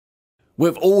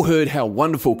We've all heard how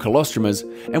wonderful colostrum is,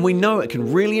 and we know it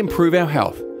can really improve our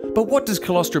health. But what does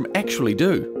colostrum actually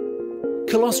do?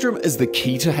 Colostrum is the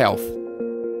key to health.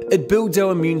 It builds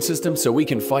our immune system so we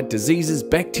can fight diseases,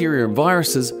 bacteria and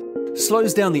viruses,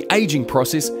 slows down the aging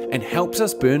process and helps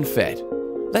us burn fat.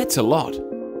 That's a lot.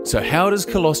 So how does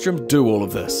colostrum do all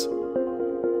of this?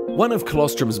 One of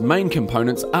colostrum's main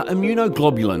components are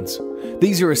immunoglobulins.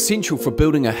 These are essential for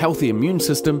building a healthy immune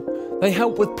system. They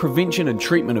help with prevention and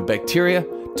treatment of bacteria,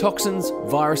 toxins,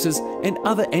 viruses, and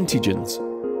other antigens.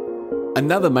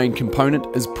 Another main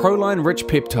component is proline-rich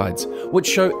peptides, which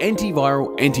show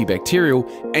antiviral,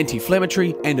 antibacterial,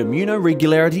 anti-inflammatory, and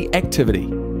immunoregulatory activity.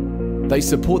 They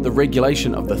support the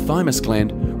regulation of the thymus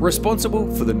gland,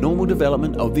 responsible for the normal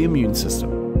development of the immune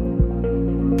system.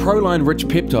 Proline-rich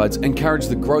peptides encourage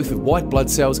the growth of white blood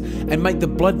cells and make the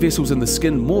blood vessels in the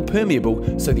skin more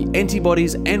permeable so the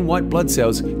antibodies and white blood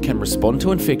cells can respond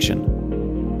to infection.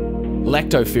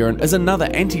 Lactoferrin is another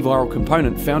antiviral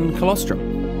component found in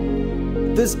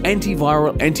colostrum. This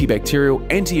antiviral, antibacterial,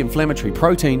 anti-inflammatory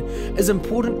protein is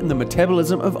important in the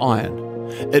metabolism of iron.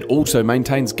 It also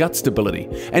maintains gut stability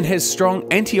and has strong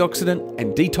antioxidant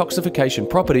and detoxification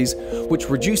properties which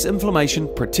reduce inflammation,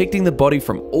 protecting the body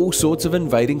from all sorts of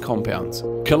invading compounds.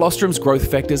 Colostrum's growth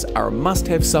factors are a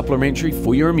must-have supplementary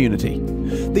for your immunity.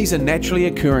 These are naturally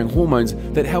occurring hormones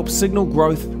that help signal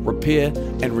growth, repair,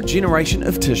 and regeneration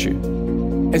of tissue.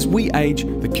 As we age,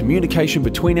 the communication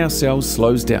between our cells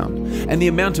slows down, and the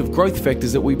amount of growth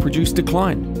factors that we produce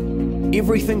decline.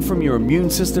 Everything from your immune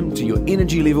system to your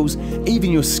energy levels,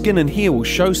 even your skin and hair will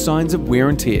show signs of wear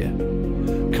and tear.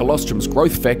 Colostrum's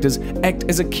growth factors act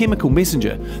as a chemical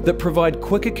messenger that provide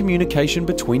quicker communication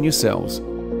between your cells.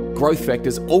 Growth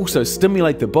factors also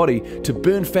stimulate the body to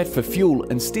burn fat for fuel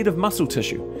instead of muscle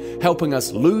tissue, helping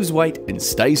us lose weight and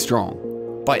stay strong.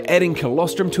 By adding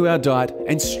colostrum to our diet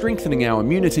and strengthening our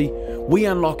immunity, we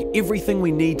unlock everything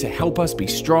we need to help us be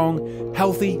strong,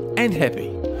 healthy, and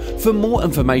happy. For more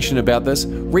information about this,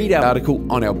 read our article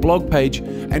on our blog page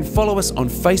and follow us on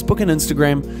Facebook and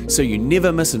Instagram so you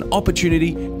never miss an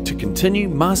opportunity to continue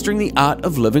mastering the art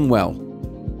of living well.